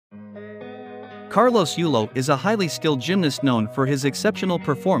Carlos Yulo is a highly skilled gymnast known for his exceptional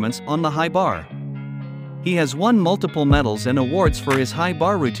performance on the high bar. He has won multiple medals and awards for his high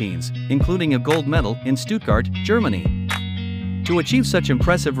bar routines, including a gold medal in Stuttgart, Germany. To achieve such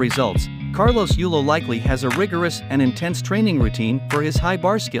impressive results, Carlos Yulo likely has a rigorous and intense training routine for his high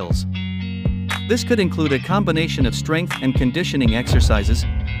bar skills. This could include a combination of strength and conditioning exercises,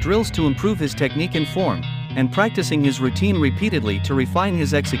 drills to improve his technique and form, and practicing his routine repeatedly to refine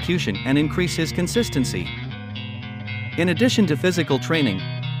his execution and increase his consistency. In addition to physical training,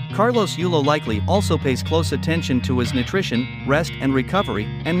 Carlos Yulo likely also pays close attention to his nutrition, rest and recovery,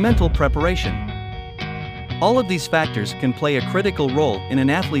 and mental preparation. All of these factors can play a critical role in an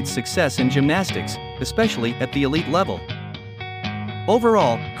athlete's success in gymnastics, especially at the elite level.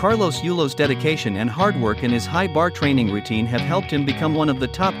 Overall, Carlos Yulo's dedication and hard work in his high bar training routine have helped him become one of the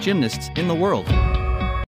top gymnasts in the world.